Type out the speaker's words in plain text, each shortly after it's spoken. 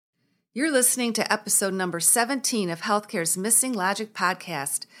You're listening to episode number 17 of Healthcare's Missing Logic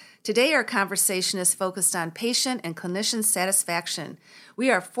podcast. Today, our conversation is focused on patient and clinician satisfaction.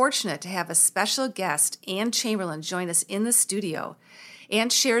 We are fortunate to have a special guest, Ann Chamberlain, join us in the studio. Ann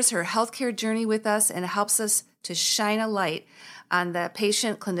shares her healthcare journey with us and helps us to shine a light on the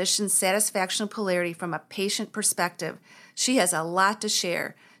patient-clinician satisfaction polarity from a patient perspective. She has a lot to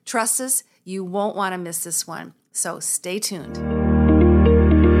share. Trust us, you won't want to miss this one. So stay tuned.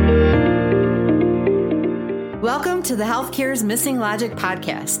 Welcome to the Healthcare's Missing Logic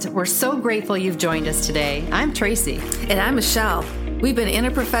podcast. We're so grateful you've joined us today. I'm Tracy. And I'm Michelle. We've been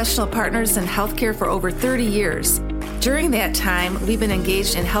interprofessional partners in healthcare for over 30 years. During that time, we've been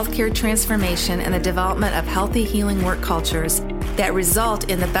engaged in healthcare transformation and the development of healthy, healing work cultures that result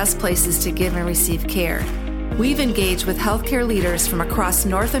in the best places to give and receive care. We've engaged with healthcare leaders from across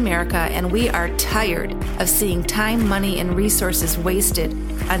North America, and we are tired of seeing time, money, and resources wasted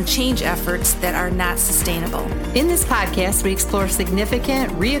on change efforts that are not sustainable. In this podcast, we explore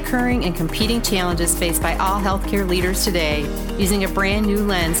significant, reoccurring, and competing challenges faced by all healthcare leaders today using a brand new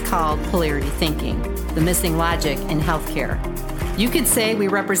lens called polarity thinking, the missing logic in healthcare. You could say we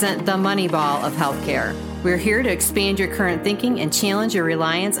represent the Moneyball of healthcare. We're here to expand your current thinking and challenge your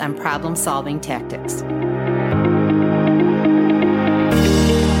reliance on problem-solving tactics.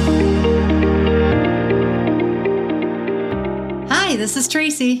 Hi, this is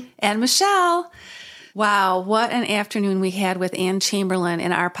Tracy. And Michelle. Wow, what an afternoon we had with Ann Chamberlain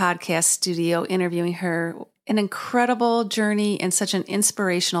in our podcast studio interviewing her. An incredible journey and such an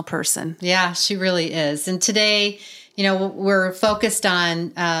inspirational person. Yeah, she really is. And today, we're focused on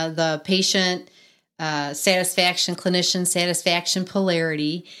the patient satisfaction, clinician satisfaction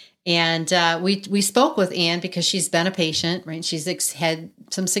polarity. And we spoke with Ann because she's been a patient, right? She's had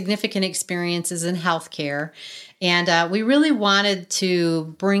some significant experiences in healthcare. And we really wanted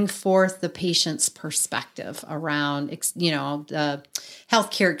to bring forth the patient's perspective around, the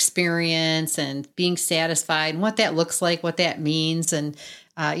healthcare experience and being satisfied and what that looks like, what that means, and,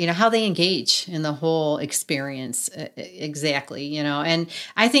 how they engage in the whole experience exactly, And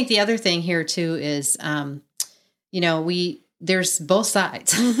I think the other thing here, too, is, there's both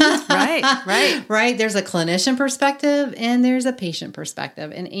sides. Right. There's a clinician perspective and there's a patient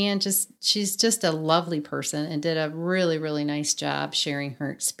perspective. And Ann she's just a lovely person and did a really, really nice job sharing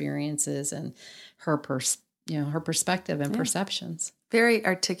her experiences and her perspective and perceptions. Very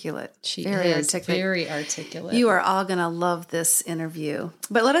articulate. She is very articulate. You are all going to love this interview.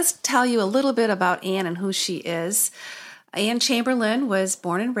 But let us tell you a little bit about Ann and who she is. Ann Chamberlain was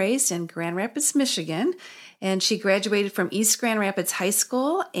born and raised in Grand Rapids, Michigan. And she graduated from East Grand Rapids High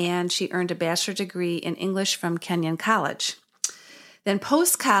School, and she earned a bachelor's degree in English from Kenyon College. Then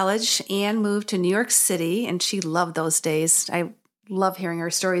post-college, Ann moved to New York City, and she loved those days. I love hearing her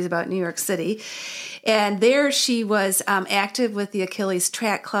stories about New York City. And there she was active with the Achilles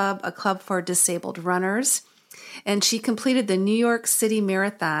Track Club, a club for disabled runners. And she completed the New York City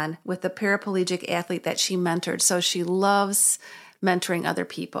Marathon with a paraplegic athlete that she mentored. So she loves mentoring other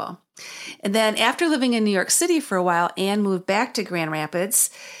people. And then after living in New York City for a while, Ann moved back to Grand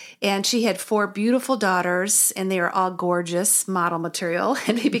Rapids, and she had 4 beautiful daughters, and they were all gorgeous, model material,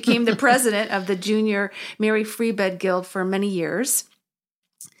 and she became the president of the Junior Mary Free Bed Guild for many years.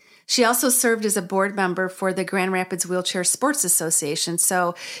 She also served as a board member for the Grand Rapids Wheelchair Sports Association,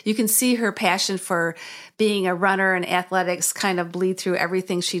 so you can see her passion for being a runner and athletics kind of bleed through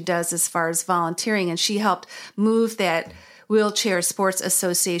everything she does as far as volunteering, and she helped move that Wheelchair Sports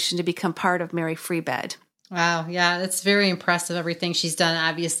Association to become part of Mary Free Bed. Wow. Yeah, that's very impressive. Everything she's done,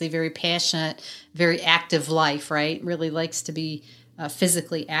 obviously very passionate, very active life, right? Really likes to be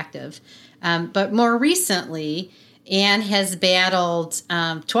physically active. But more recently, Ann has battled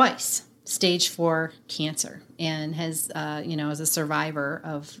twice stage 4 cancer and has, is a survivor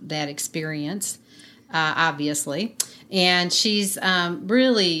of that experience, obviously. And she's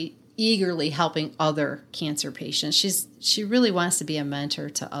really eagerly helping other cancer patients. She really wants to be a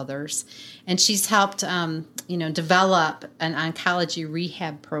mentor to others. And she's helped, develop an oncology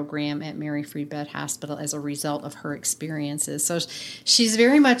rehab program at Mary Free Bed Hospital as a result of her experiences. So she's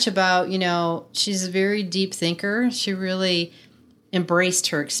very much about, she's a very deep thinker. She really embraced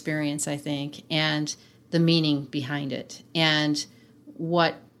her experience, I think, and the meaning behind it and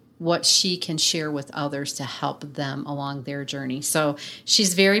what she can share with others to help them along their journey. So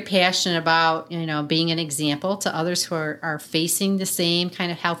she's very passionate about, being an example to others who are facing the same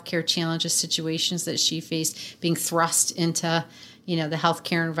kind of healthcare challenges, situations that she faced, being thrust into, the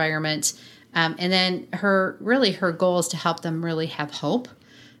healthcare environment. And then her goal is to help them really have hope,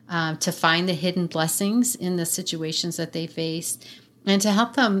 to find the hidden blessings in the situations that they face, And to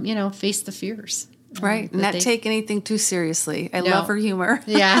help them, face the fears. Right. Not take anything too seriously. I love her humor.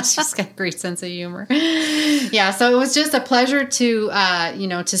 Yeah, she's got a great sense of humor. Yeah, so it was just a pleasure to,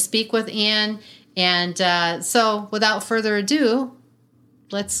 to speak with Ann. And so without further ado,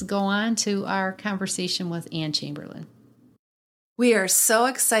 let's go on to our conversation with Ann Chamberlain. We are so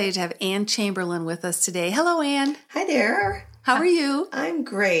excited to have Ann Chamberlain with us today. Hello, Ann. Hi there. How are you? I'm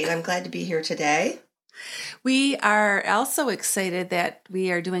great. I'm glad to be here today. We are also excited that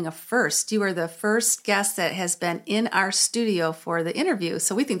we are doing a first. You are the first guest that has been in our studio for the interview,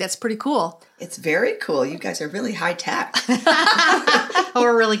 so we think that's pretty cool. It's very cool. You guys are really high tech. Oh,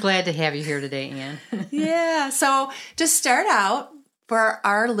 we're really glad to have you here today, Ann. Yeah, so to start out, for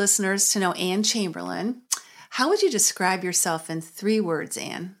our listeners to know Ann Chamberlain, how would you describe yourself in 3 words,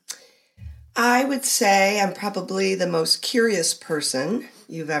 Ann? I would say I'm probably the most curious person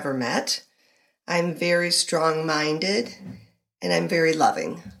you've ever met. I'm very strong-minded, and I'm very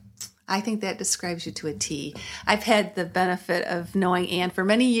loving. I think that describes you to a T. I've had the benefit of knowing Ann for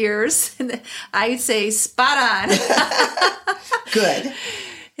many years, and I'd say spot on. Good.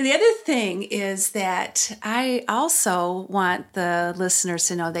 And the other thing is that I also want the listeners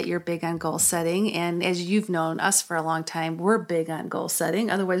to know that you're big on goal setting. And as you've known us for a long time, we're big on goal setting.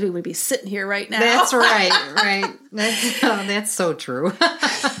 Otherwise, we would be sitting here right now. That's right. That's so true.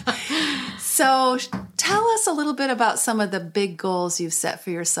 So tell us a little bit about some of the big goals you've set for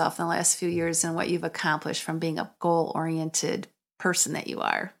yourself in the last few years and what you've accomplished from being a goal-oriented person that you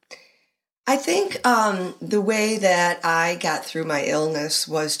are. I think the way that I got through my illness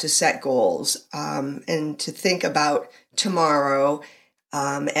was to set goals and to think about tomorrow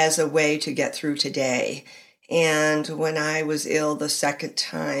as a way to get through today. And when I was ill the second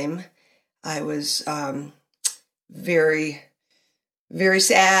time, I was very, very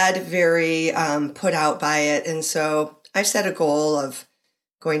sad, very put out by it. And so I set a goal of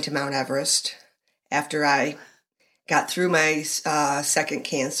going to Mount Everest after I got through my second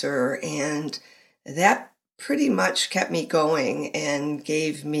cancer, and that pretty much kept me going and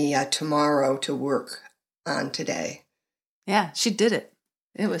gave me a tomorrow to work on today. Yeah, she did it.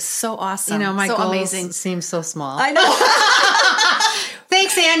 It was so awesome. My so goals amazing. Seem so small. I know.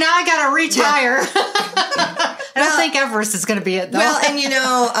 Thanks, Ann. Now I got to retire. Yeah. I don't think Everest is going to be it, though. Well, and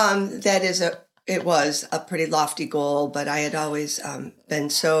it was a pretty lofty goal, but I had always been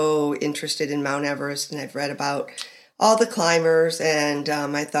so interested in Mount Everest, and I've read about all the climbers, and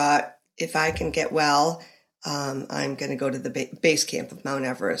I thought, if I can get well, I'm going to go to the base camp of Mount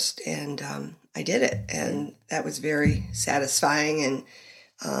Everest, and I did it, and that was very satisfying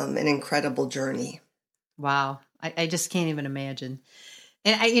and an incredible journey. Wow. I just can't even imagine.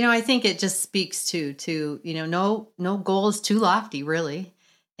 And I think it just speaks to no goal is too lofty, really.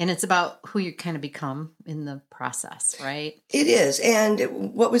 And it's about who you kind of become in the process, right? It is.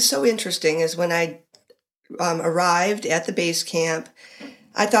 And what was so interesting is when I arrived at the base camp,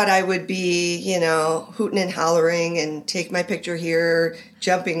 I thought I would be, hooting and hollering and take my picture here,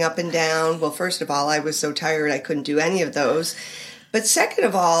 jumping up and down. Well, first of all, I was so tired I couldn't do any of those. But second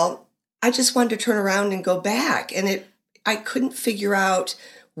of all, I just wanted to turn around and go back. And I couldn't figure out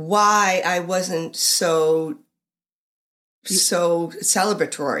why I wasn't so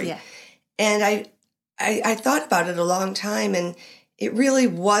celebratory. Yeah. And I thought about it a long time, and it really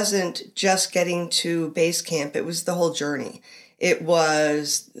wasn't just getting to base camp. It was the whole journey. It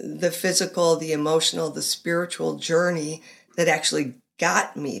was the physical, the emotional, the spiritual journey that actually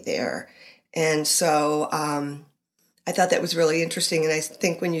got me there. And so I thought that was really interesting. And I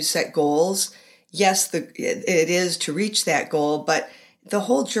think when you set goals, yes, it is to reach that goal, but the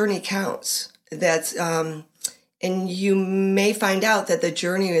whole journey counts. That's and you may find out that the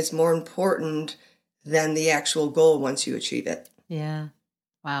journey is more important than the actual goal once you achieve it. Yeah.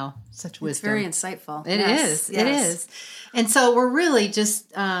 Wow. Such wisdom. It's very insightful. It is. It is. And so we're really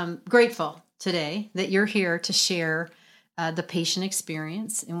just grateful today that you're here to share the patient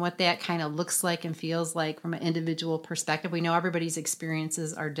experience and what that kind of looks like and feels like from an individual perspective. We know everybody's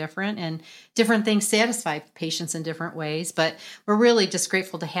experiences are different and different things satisfy patients in different ways, but we're really just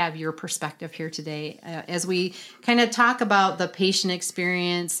grateful to have your perspective here today as we kind of talk about the patient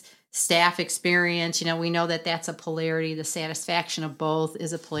experience, staff experience. We know that that's a polarity. The satisfaction of both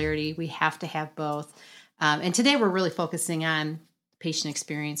is a polarity. We have to have both. And today we're really focusing on patient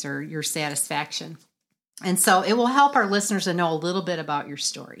experience or your satisfaction. And so it will help our listeners to know a little bit about your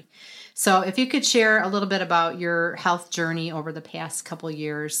story. So if you could share a little bit about your health journey over the past couple of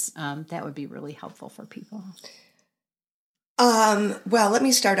years, that would be really helpful for people. Well, let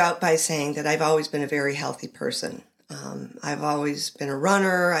me start out by saying that I've always been a very healthy person. I've always been a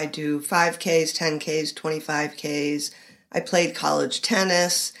runner. I do 5Ks, 10Ks, 25Ks. I played college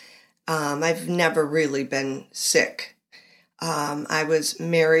tennis. I've never really been sick. I was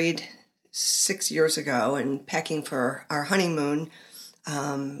married 6 years ago and packing for our honeymoon.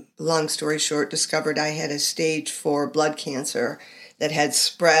 Long story short, discovered I had a stage 4 blood cancer that had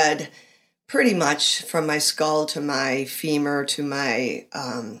spread pretty much from my skull to my femur to my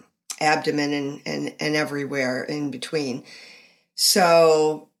abdomen and everywhere in between.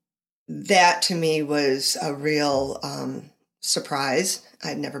 So that to me was a real surprise.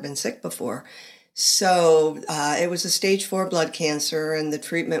 I'd never been sick before. So it was a stage 4 blood cancer, and the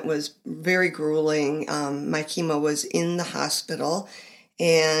treatment was very grueling. My chemo was in the hospital,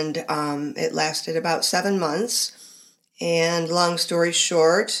 and it lasted about 7 months. And long story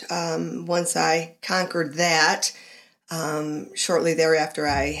short, once I conquered that, shortly thereafter,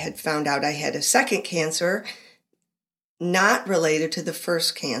 I had found out I had a second cancer, not related to the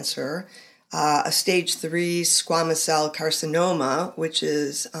first cancer, a stage 3 squamous cell carcinoma, which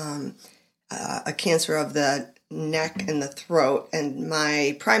is a cancer of the neck and the throat. And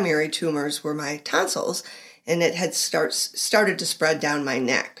my primary tumors were my tonsils, and it had started to spread down my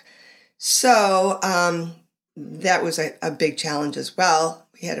neck. So that was a big challenge as well.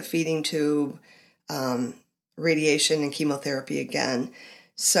 We had a feeding tube, radiation and chemotherapy again.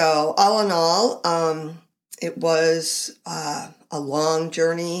 So all in all, it was a long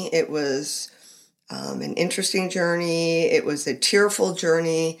journey. It was an interesting journey. It was a tearful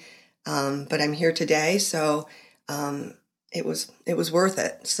journey, but I'm here today, so it was worth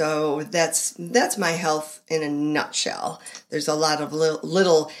it. So that's my health in a nutshell. There's a lot of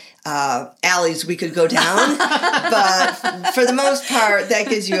little alleys we could go down, but for the most part, that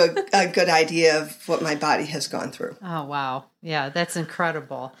gives you a good idea of what my body has gone through. Oh, wow. Yeah, that's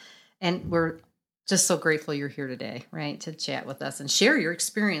incredible. And we're just so grateful you're here today, right, to chat with us and share your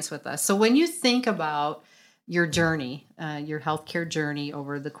experience with us. So when you think about your journey, your healthcare journey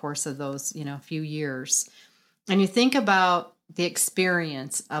over the course of those, few years, and you think about the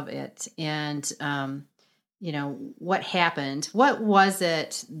experience of it and, what happened, what was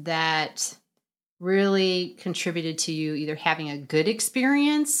it that really contributed to you either having a good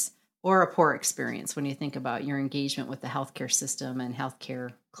experience or a poor experience when you think about your engagement with the healthcare system and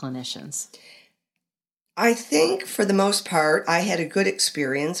healthcare clinicians? I think for the most part, I had a good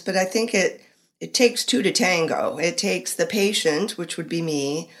experience, but I think it takes two to tango. It takes the patient, which would be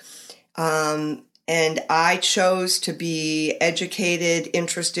me, and I chose to be educated,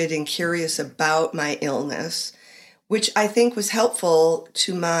 interested, and curious about my illness, which I think was helpful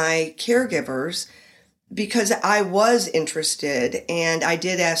to my caregivers because I was interested and I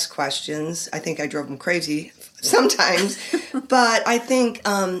did ask questions. I think I drove them crazy sometimes, but I think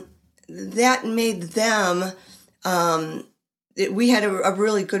that made them, we had a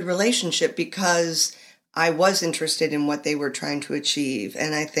really good relationship because I was interested in what they were trying to achieve.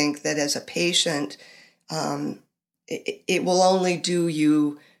 And I think that as a patient, it will only do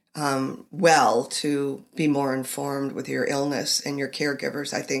you well to be more informed with your illness, and your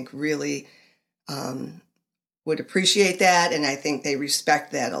caregivers, I think, really would appreciate that. And I think they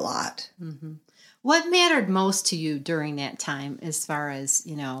respect that a lot. Mm-hmm. What mattered most to you during that time as far as,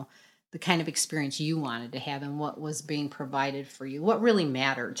 the kind of experience you wanted to have and what was being provided for you? What really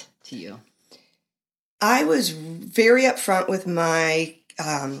mattered to you? I was very upfront with my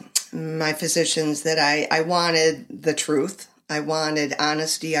my physicians that I wanted the truth. I wanted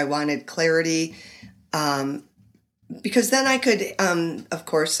honesty. I wanted clarity. Because then I could, of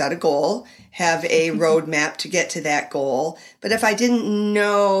course, set a goal, have a roadmap to get to that goal. But if I didn't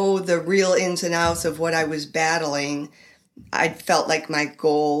know the real ins and outs of what I was battling, I felt like my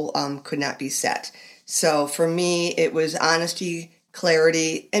goal could not be set. So for me, it was honesty,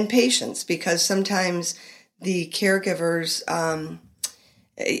 clarity, and patience, because sometimes the caregivers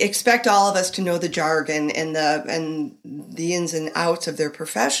expect all of us to know the jargon and the ins and outs of their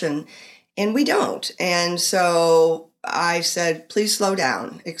profession, and we don't. And so I said, please slow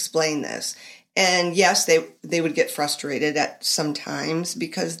down, explain this. And yes, they would get frustrated at sometimes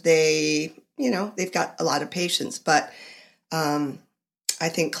because they've got a lot of patience, but I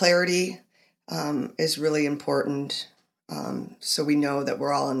think clarity is really important, so we know that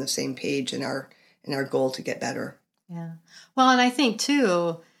we're all on the same page in our goal to get better. Yeah. Well, and I think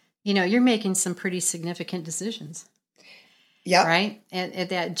too, you're making some pretty significant decisions. Yeah. Right. At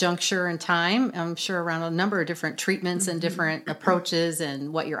that juncture in time, I'm sure around a number of different treatments and different approaches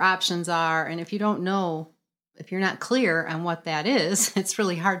and what your options are. And if you don't know, if you're not clear on what that is, it's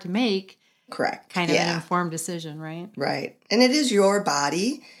really hard to make. Correct. Kind of an informed decision, right? Right. And it is your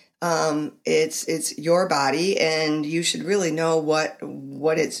body. It's your body, and you should really know what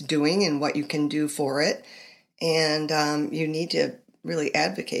it's doing and what you can do for it. and you need to really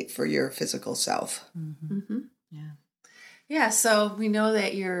advocate for your physical self. Yeah, so we know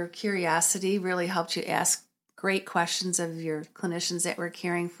that your curiosity really helped you ask great questions of your clinicians that were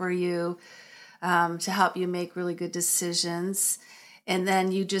caring for you, to help you make really good decisions. And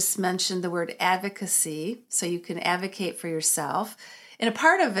then you just mentioned the word advocacy, so you can advocate for yourself. And a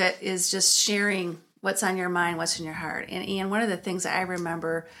part of it is just sharing what's on your mind, what's in your heart. And one of the things I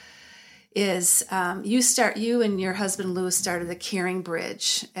remember is you and your husband Lou started the Caring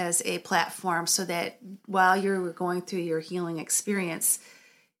Bridge as a platform, so that while you were going through your healing experience,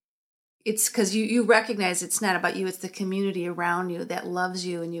 it's because you recognize it's not about you, it's the community around you that loves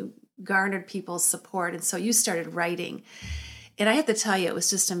you, and you garnered people's support. And so you started writing. And I have to tell you, it was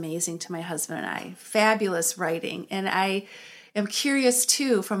just amazing to my husband and I. Fabulous writing. And I am curious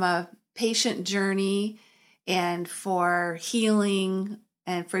too, from a patient journey and for healing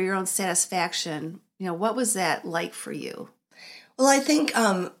and for your own satisfaction, what was that like for you? Well, I think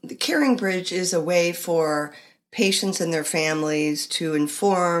the Caring Bridge is a way for patients and their families to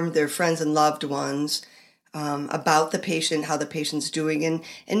inform their friends and loved ones about the patient, how the patient's doing.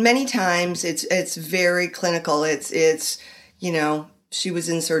 And many times it's very clinical. It's she was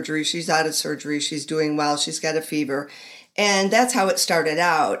in surgery, she's out of surgery, she's doing well, she's got a fever. And that's how it started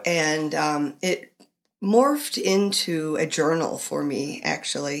out. And it morphed into a journal for me,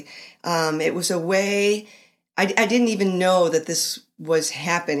 actually. It was a way, I didn't even know that this was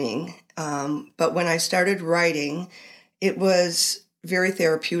happening. But when I started writing, it was very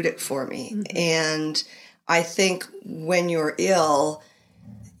therapeutic for me. Mm-hmm. And I think when you're ill,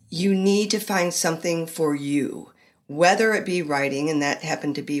 you need to find something for you, whether it be writing, and that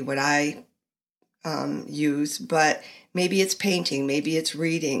happened to be what I use, but maybe it's painting, maybe it's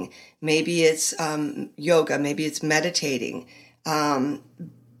reading, maybe it's yoga, maybe it's meditating.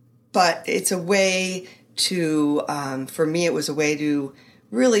 But it's a way to, for me, it was a way to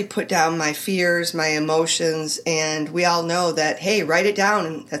really put down my fears, my emotions. And we all know that, hey, write it down.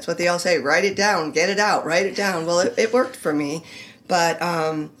 And that's what they all say, write it down, get it out, write it down. Well, it worked for me. But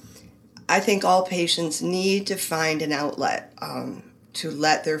I think all patients need to find an outlet to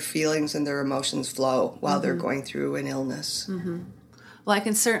let their feelings and their emotions flow while they're going through an illness. Mm-hmm. Well, I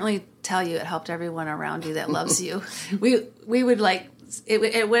can certainly tell you it helped everyone around you that loves you. We would like,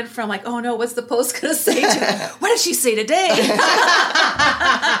 it went from like, oh no, what's the post going to say to, what did she say today? Well,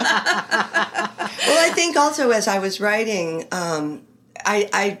 I think also as I was writing,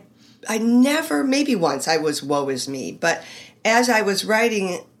 I never, maybe once I was woe is me, but as I was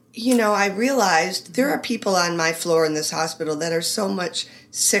writing, I realized there are people on my floor in this hospital that are so much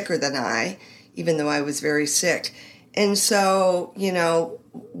sicker than I, even though I was very sick. And so,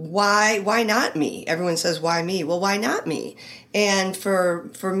 why not me? Everyone says, why me? Well, why not me? And for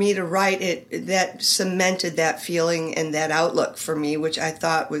me to write it, that cemented that feeling and that outlook for me, which I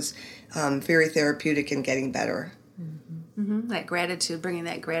thought was very therapeutic and getting better. Mm-hmm. Mm-hmm. That gratitude, bringing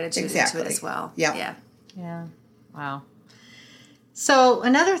that gratitude exactly. into it as well. Yeah. Yeah. Wow. So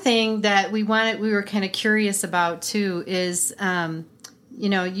another thing that we were kind of curious about too is,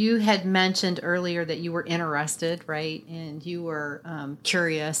 you had mentioned earlier that you were interested, right? And you were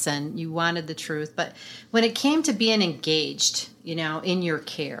curious and you wanted the truth. But when it came to being engaged, in your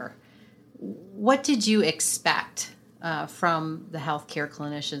care, what did you expect from the healthcare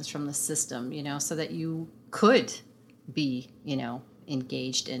clinicians, from the system, so that you could be,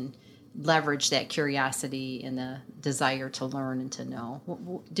 engaged and leverage that curiosity and the desire to learn and to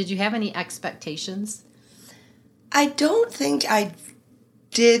know? Did you have any expectations? I don't think I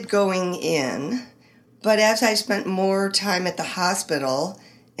did going in, but as I spent more time at the hospital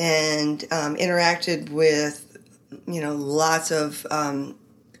and interacted with, lots of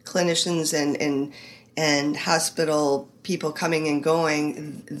clinicians and hospital people coming and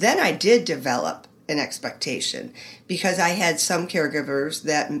going, then I did develop an expectation, because I had some caregivers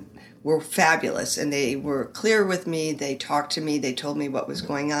that were fabulous and they were clear with me. They talked to me. They told me what was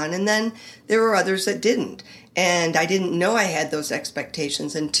going on. And then there were others that didn't. And I didn't know I had those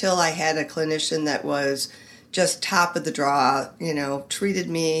expectations until I had a clinician that was just top of the draw, treated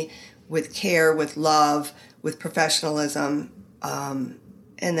me with care, with love, with professionalism. And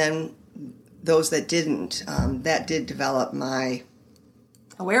then those that didn't, that did develop my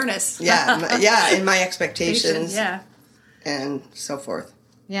awareness. And my expectations. Yeah. And so forth.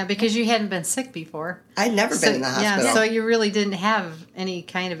 Yeah, because you hadn't been sick before. I'd never been in the hospital. Yeah, so you really didn't have any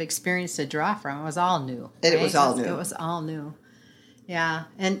kind of experience to draw from. It was all new. Right? It was all new. It was all new. Yeah,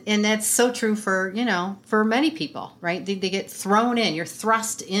 and that's so true for, for many people, right? They get thrown in. You're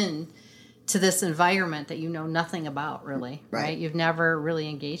thrust in to this environment that you know nothing about, really, right? You've never really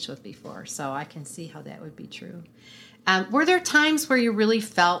engaged with before. So I can see how that would be true. Were there times where you really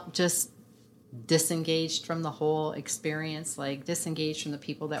felt just disengaged from the whole experience, like disengaged from the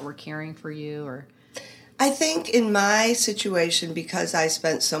people that were caring for you? Or I think in my situation, because I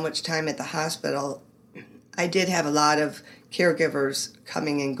spent so much time at the hospital, I did have a lot of caregivers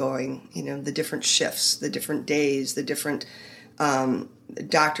coming and going, the different shifts, the different days, the different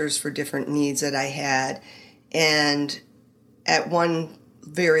doctors for different needs that I had. And at one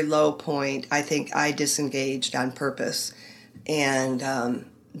very low point, I think I disengaged on purpose. And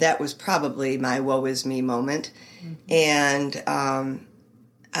that was probably my woe is me moment. And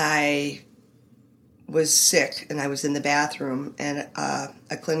I was sick, and I was in the bathroom, and a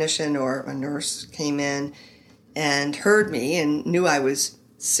clinician or a nurse came in and heard me and knew I was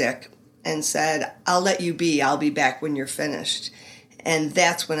sick and said, "I'll let you be. I'll be back when you're finished." And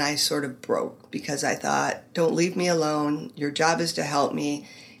that's when I sort of broke, because I thought, don't leave me alone. Your job is to help me.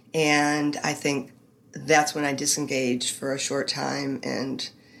 And I think that's when I disengaged for a short time, and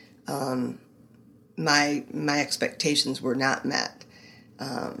my expectations were not met.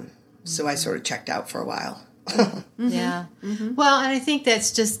 So I sort of checked out for a while. Yeah. Well, and I think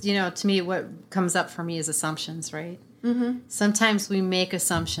that's just, to me, what comes up for me is assumptions, right? Sometimes we make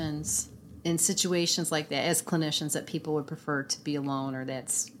assumptions in situations like that as clinicians that people would prefer to be alone, or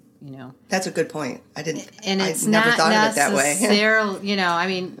that's, That's a good point. I it's never not thought of it that way. necessarily,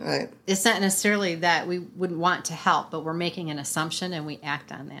 Right. It's not necessarily that we wouldn't want to help, but we're making an assumption and we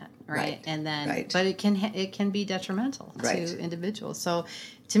act on that, right? And then, but it can be detrimental to individuals. So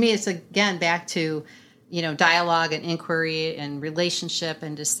to me, it's again back to, dialogue and inquiry and relationship,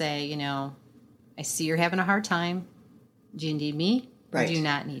 and to say, I see you're having a hard time. Do you need me? Or do you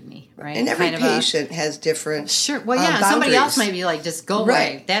not need me? Right. And every patient has different. Sure. Well, yeah. Somebody else might be like, just go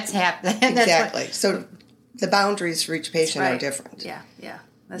away. That's happening. Exactly. So the boundaries for each patient are different. Yeah. Yeah.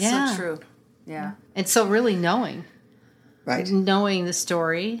 That's so true. Yeah. And so really knowing. Right. Knowing the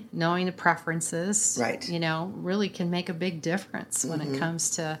story, knowing the preferences. Right. Really can make a big difference when it comes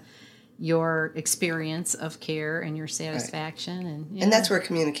to your experience of care and your satisfaction. And that's where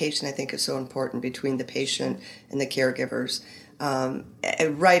communication, I think, is so important between the patient and the caregivers.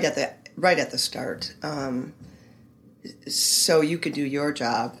 Right at the start, so you could do your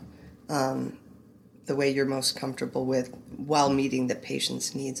job the way you're most comfortable with, while meeting the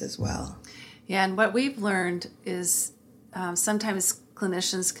patient's needs as well. Yeah, and what we've learned is sometimes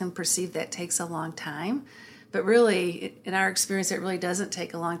clinicians can perceive that takes a long time, but really, in our experience, it really doesn't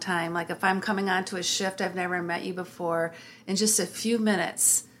take a long time. Like if I'm coming onto a shift, I've never met you before, in just a few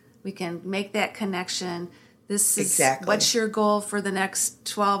minutes, we can make that connection. This is what's your goal for the next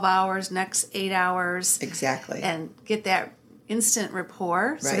 12 hours, next 8 hours. Exactly. And get that instant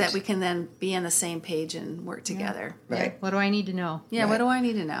rapport so that we can then be on the same page and work together. Right. Yeah. What do I need to know? Yeah, what do I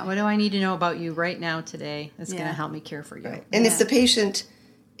need to know? What do I need to know about you right now today that's going to help me care for you? Right. And if the patient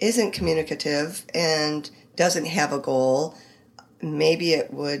isn't communicative and doesn't have a goal, maybe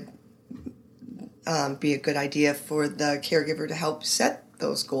it would be a good idea for the caregiver to help set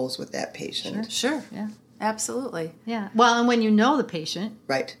those goals with that patient. Sure. Yeah. Absolutely. Yeah. Well, and when you know the patient,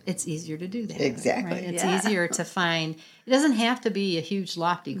 right, it's easier to do that. Exactly. Right? It's easier to find. It doesn't have to be a huge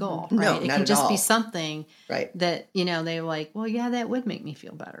lofty goal, right? No, it not can at just all. be something that, they're like, well, yeah, that would make me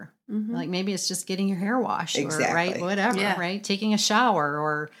feel better. Like maybe it's just getting your hair washed or whatever, right? Taking a shower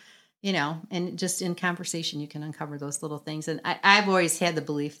or, and just in conversation you can uncover those little things. And I've always had the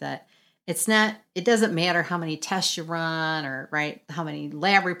belief that it doesn't matter how many tests you run or how many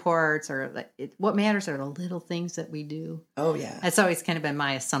lab reports what matters are the little things that we do. Oh yeah. That's always kind of been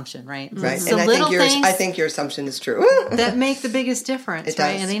my assumption, right? Right. So and I think your assumption is true. that make the biggest difference, it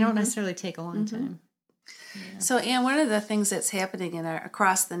right? Does. And they don't necessarily take a long time. Yeah. So Ann, one of the things that's happening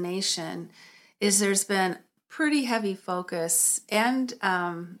across the nation is there's been pretty heavy focus and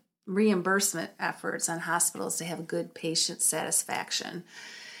reimbursement efforts on hospitals to have good patient satisfaction.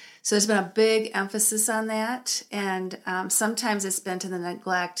 So there's been a big emphasis on that, and sometimes it's been to the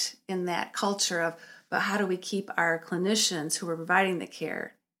neglect in that culture of, but how do we keep our clinicians who are providing the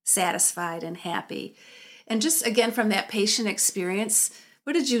care satisfied and happy? And just again, from that patient experience,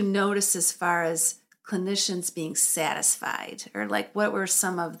 what did you notice as far as clinicians being satisfied? Or what were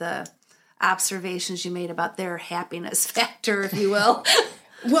some of the observations you made about their happiness factor, if you will?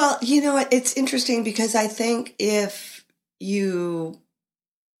 Well, it's interesting because I think if you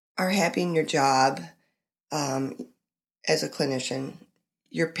are happy in your job as a clinician,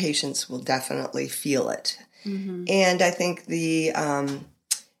 your patients will definitely feel it. And I think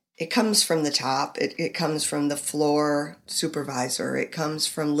it comes from the top. It comes from the floor supervisor. It comes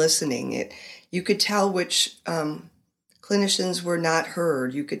from listening. You could tell which clinicians were not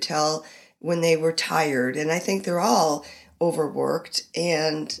heard. You could tell when they were tired. And I think they're all overworked.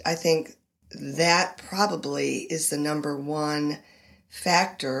 And I think that probably is the number one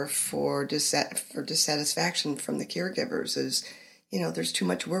factor for dissatisfaction from the caregivers is, there's too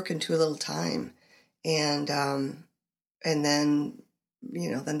much work in too little time. And then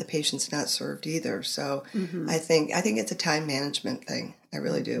the patient's not served either. So I think it's a time management thing. I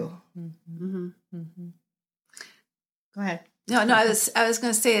really do. Mm-hmm. Mm-hmm. Go ahead. No, I was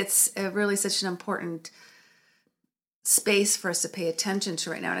going to say it's really such an important space for us to pay attention to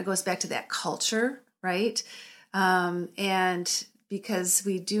right now. And it goes back to that culture, right? And because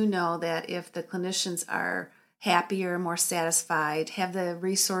we do know that if the clinicians are happier, more satisfied, have the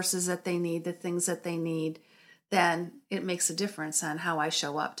resources that they need, the things that they need, then it makes a difference on how I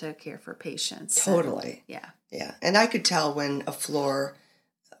show up to care for patients. Totally. Yeah. And I could tell when a floor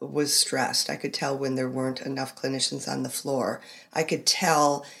was stressed. I could tell when there weren't enough clinicians on the floor. I could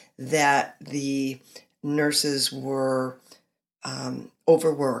tell that the nurses were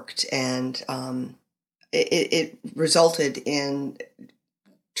overworked, and it resulted in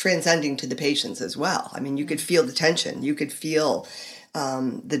transcending to the patients as well. I mean, you could feel the tension. You could feel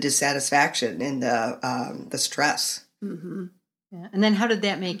the dissatisfaction and the stress. Mm-hmm. Yeah. And then how did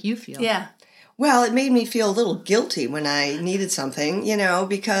that make you feel? Yeah. Well, it made me feel a little guilty when I needed something,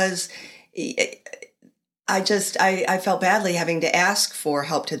 because I felt badly having to ask for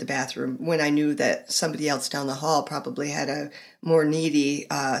help to the bathroom when I knew that somebody else down the hall probably had a more needy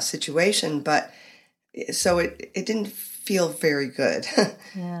situation. But so it didn't feel very good.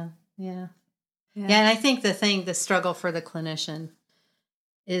 Yeah. And I think the struggle for the clinician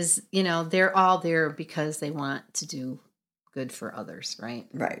is, they're all there because they want to do good for others, right?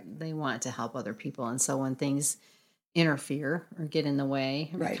 Right. They want to help other people. And so when things interfere or get in the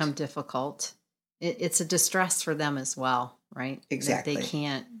way or become difficult, it's a distress for them as well, right? Exactly.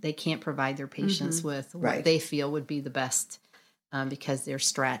 That they can't provide their patients with what they feel would be the best because they're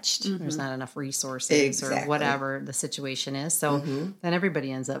stretched. There's not enough resources or whatever the situation is. So then everybody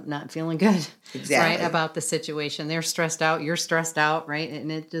ends up not feeling good, right, about the situation. They're stressed out. You're stressed out, right?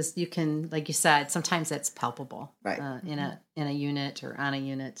 And it just, you can, like you said, sometimes that's palpable, right, in a unit or on a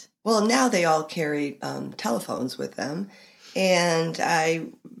unit. Well, now they all carry telephones with them, and I,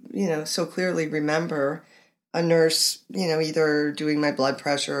 so clearly remember a nurse, either doing my blood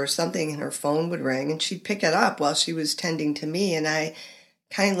pressure or something, and her phone would ring and she'd pick it up while she was tending to me. And I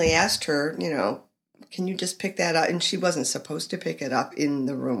kindly asked her, can you just pick that up? And she wasn't supposed to pick it up in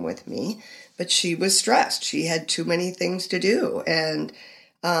the room with me, but she was stressed. She had too many things to do. And,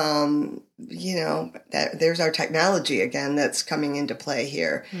 there's our technology again that's coming into play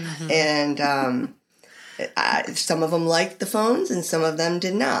here. And, some of them liked the phones and some of them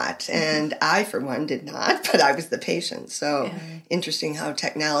did not. And I, for one, did not, but I was the patient. So interesting how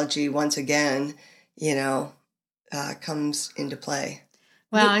technology, once again, comes into play.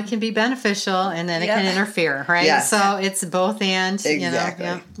 Well, it can be beneficial and then it can interfere, right? Yes. So it's both and,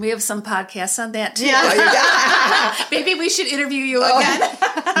 exactly. We have some podcasts on that too. Yeah. Maybe we should interview you again.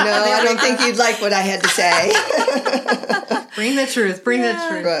 No, I don't think you'd like what I had to say. Bring the truth. Bring the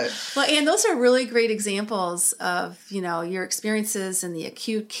truth. Right. Well, Ann, those are really great examples of, your experiences in the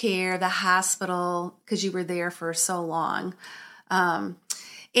acute care, the hospital, because you were there for so long.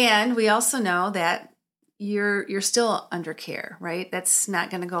 And we also know that you're still under care, right? That's not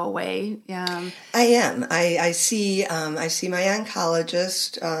going to go away. I am. I see my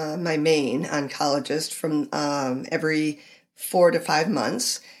oncologist, my main oncologist, from every 4 to 5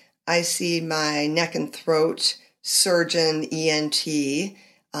 months. I see my neck and throat surgeon, ENT,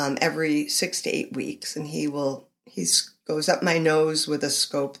 every 6 to 8 weeks, and he goes up my nose with a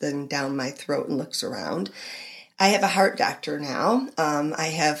scope, then down my throat and looks around. I have a heart doctor now. I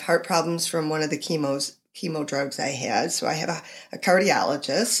have heart problems from one of the chemo drugs I had, so I have a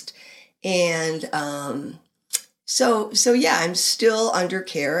cardiologist, and so yeah, I'm still under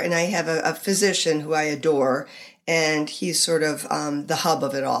care, and I have a physician who I adore, and he's sort of the hub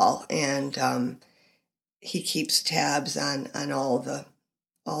of it all, and he keeps tabs on all the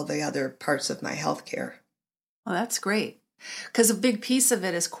other parts of my healthcare. Well, that's great. Because a big piece of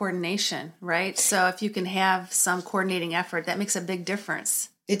it is coordination, right? So if you can have some coordinating effort, that makes a big difference.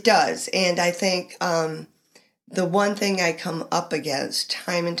 It does. And I think the one thing I come up against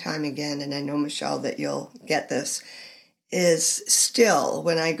time and time again, and I know, Michelle, that you'll get this, is still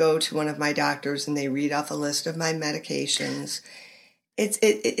when I go to one of my doctors and they read off a list of my medications,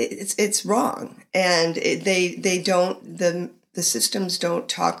 it's wrong. And the the systems don't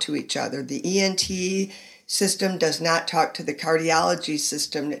talk to each other. The ENT system does not talk to the cardiology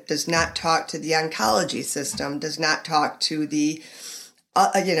system. It does not talk to the oncology system. Does not talk to the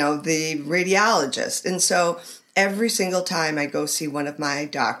the radiologist. And so every single time I go see one of my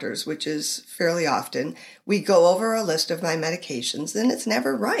doctors, which is fairly often, we go over a list of my medications, and it's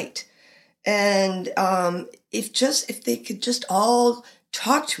never right. And if they could just all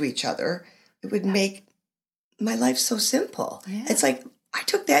talk to each other, it would make my life so simple. Yeah. It's like, I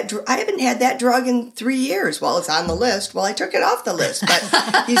took that. I haven't had that drug in 3 years. Well, it's on the list. Well, I took it off the list,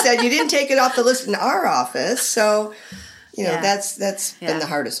 but he said you didn't take it off the list in our office. So, that's been the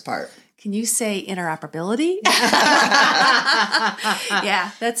hardest part. Can you say interoperability?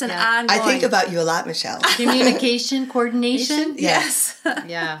 Yeah, that's an ongoing. I think about you a lot, Michelle. Communication, coordination. Yes.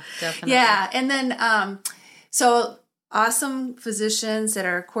 Yeah, definitely. Yeah, and then so awesome physicians that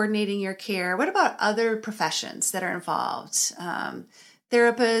are coordinating your care. What about other professions that are involved?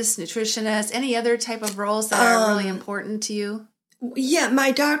 Therapists, nutritionists, any other type of roles that are really important to you? Yeah,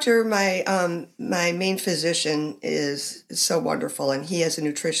 my doctor, my main physician is so wonderful, and he has a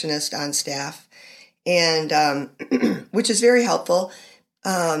nutritionist on staff, and which is very helpful.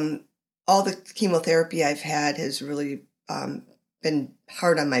 All the chemotherapy I've had has really been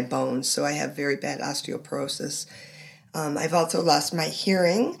hard on my bones, so I have very bad osteoporosis. I've also lost my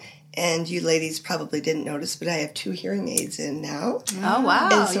hearing, and you ladies probably didn't notice, but I have 2 hearing aids in now. Oh wow!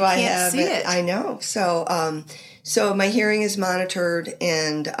 And so I can't see it. I know. So my hearing is monitored,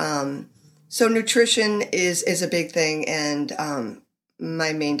 and so nutrition is a big thing, and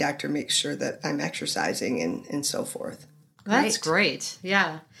my main doctor makes sure that I'm exercising and so forth. That's great.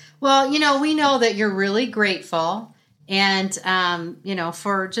 Yeah. Well, we know that you're really grateful, and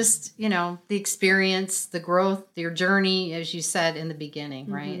for just the experience, the growth, your journey, as you said in the beginning,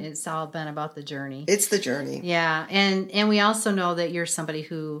 mm-hmm. right? It's all been about the journey. It's the journey. Yeah, and we also know that you're somebody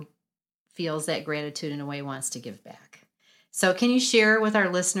who feels that gratitude in a way wants to give back. So can you share with our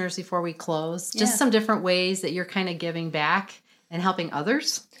listeners before we close just some different ways that you're kind of giving back and helping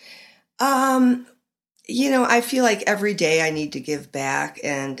others? I feel like every day I need to give back,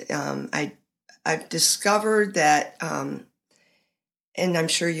 and I've discovered that, and I'm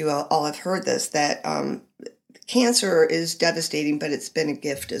sure you all have heard this, that cancer is devastating, but it's been a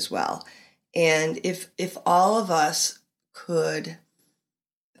gift as well. And if all of us could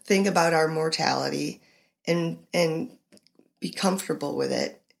think about our mortality and be comfortable with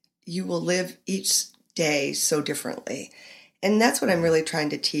it, you will live each day so differently. And that's what I'm really trying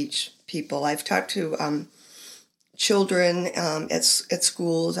to teach people. I've talked to children at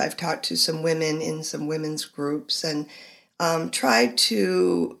schools. I've talked to some women in some women's groups, and tried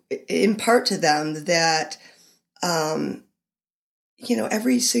to impart to them that,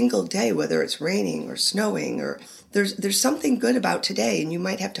 every single day, whether it's raining or snowing, or there's something good about today, and you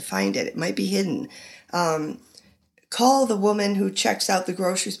might have to find it. It might be hidden. Call the woman who checks out the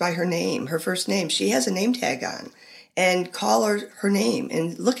groceries by her name, her first name. She has a name tag on, and call her name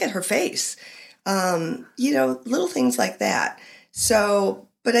and look at her face. Little things like that. So,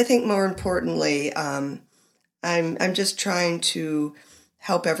 but I think more importantly, I'm just trying to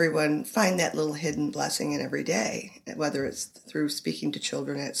help everyone find that little hidden blessing in every day, whether it's through speaking to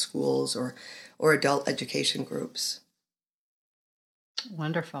children at schools or adult education groups.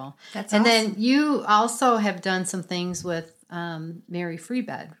 Wonderful. That's and awesome. Then you also have done some things with Mary Free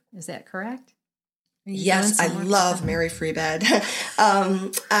Bed. Is that correct? Yes, I love Mary Free Bed.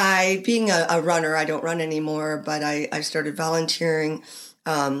 Being a runner, I don't run anymore, but I started volunteering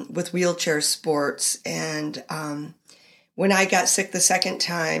with wheelchair sports. And when I got sick the second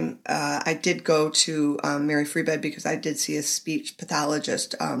time, I did go to Mary Free Bed because I did see a speech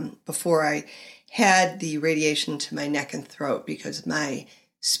pathologist before I had the radiation to my neck and throat, because my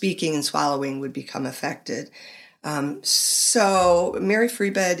speaking and swallowing would become affected. So Mary Free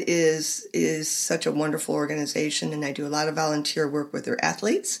Bed is such a wonderful organization, and I do a lot of volunteer work with their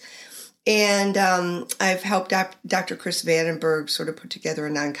athletes. And I've helped Dr. Chris Vandenberg sort of put together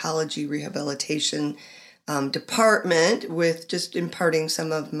an oncology rehabilitation department with just imparting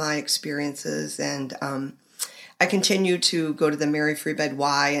some of my experiences. And I continue to go to the Mary Free Bed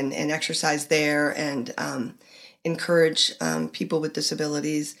Y and exercise there, and encourage people with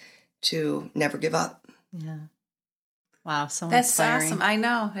disabilities to never give up. Yeah. Wow, so that's inspiring. Awesome. I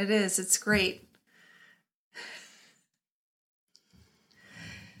know, it is. It's great.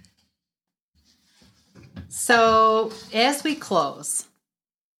 So as we close,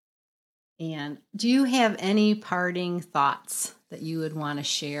 Anne, do you have any parting thoughts that you would want to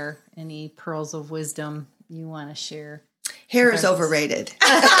share? Any pearls of wisdom you want to share? Hair is overrated.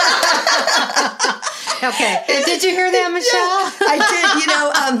 Okay. Did you hear that, Michelle? Yeah, I did.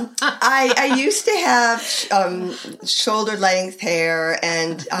 I used to have shoulder length hair,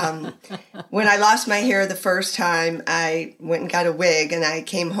 and when I lost my hair the first time, I went and got a wig, and I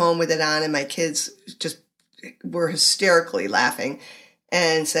came home with it on, and my kids just were hysterically laughing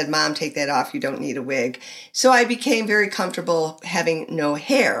and said, "Mom, take that off. You don't need a wig." So I became very comfortable having no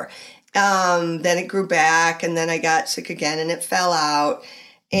hair. Then it grew back, and then I got sick again, and it fell out.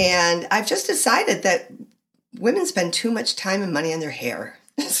 And I've just decided that women spend too much time and money on their hair.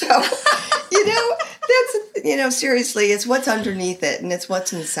 So, that's, seriously, it's what's underneath it, and it's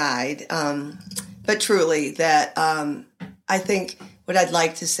what's inside. But truly, that I think what I'd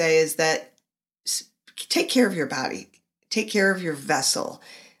like to say is that take care of your body. Take care of your vessel.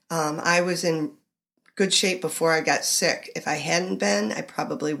 I was in good shape before I got sick. If I hadn't been, I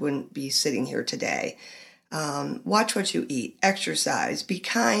probably wouldn't be sitting here today. Watch what you eat, exercise, be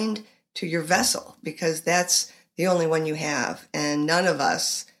kind to your vessel, because that's the only one you have. And none of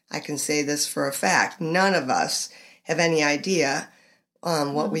us, I can say this for a fact, none of us have any idea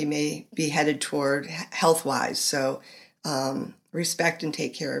what we may be headed toward health-wise. So respect and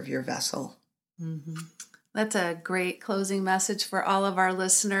take care of your vessel. Mm-hmm. That's a great closing message for all of our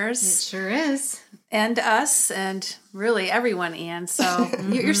listeners. It sure is. And us, and really everyone, Ann. So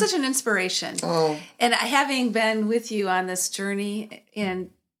you're such an inspiration. Oh. And having been with you on this journey,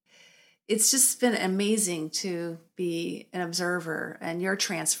 and it's just been amazing to be an observer and your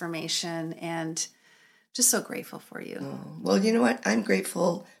transformation, and just so grateful for you. Oh. Well, you know what? I'm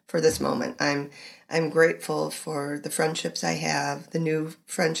grateful for this moment. I'm grateful for the friendships I have, the new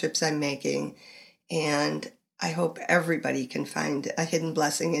friendships I'm making. And I hope everybody can find a hidden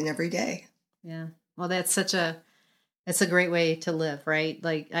blessing in every day. Yeah. Well, that's a great way to live, right?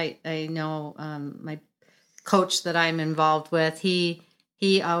 Like I know my coach that I'm involved with, he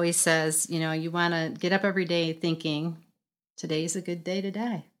always says, you want to get up every day thinking today's a good day to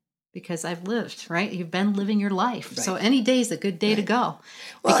die because I've lived, right? You've been living your life. Right. So any day is a good day to go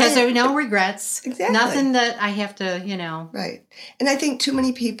because there are no regrets. Exactly. Nothing that I have to, Right. And I think too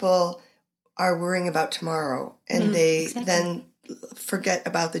many people are worrying about tomorrow, and they then forget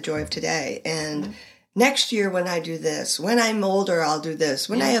about the joy of today. And next year when I do this, when I'm older, I'll do this.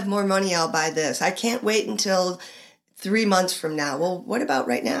 When I have more money, I'll buy this. I can't wait until 3 months from now. Well, what about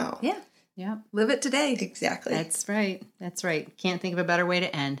right now? Yeah. Yeah. Live it today. Exactly. That's right. That's right. Can't think of a better way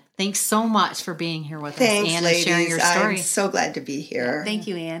to end. Thanks so much for being here with Thanks, us, Ann, ladies. and sharing your story. I'm so glad to be here. Yeah, thank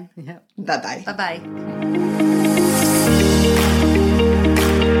you, Ann. Yep. Bye-bye. Bye-bye.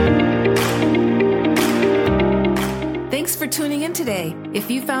 Thanks for tuning in today.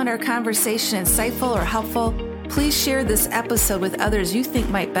 If you found our conversation insightful or helpful, please share this episode with others you think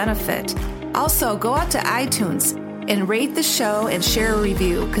might benefit. Also, go out to iTunes and rate the show and share a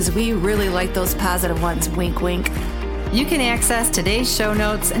review, because we really like those positive ones. Wink, wink. You can access today's show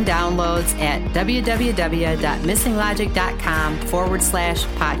notes and downloads at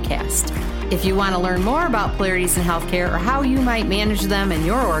www.missinglogic.com/podcast. If you want to learn more about polarities in healthcare or how you might manage them in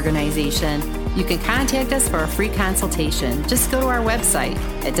your organization, you can contact us for a free consultation. Just go to our website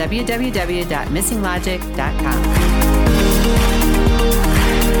at www.missinglogic.com.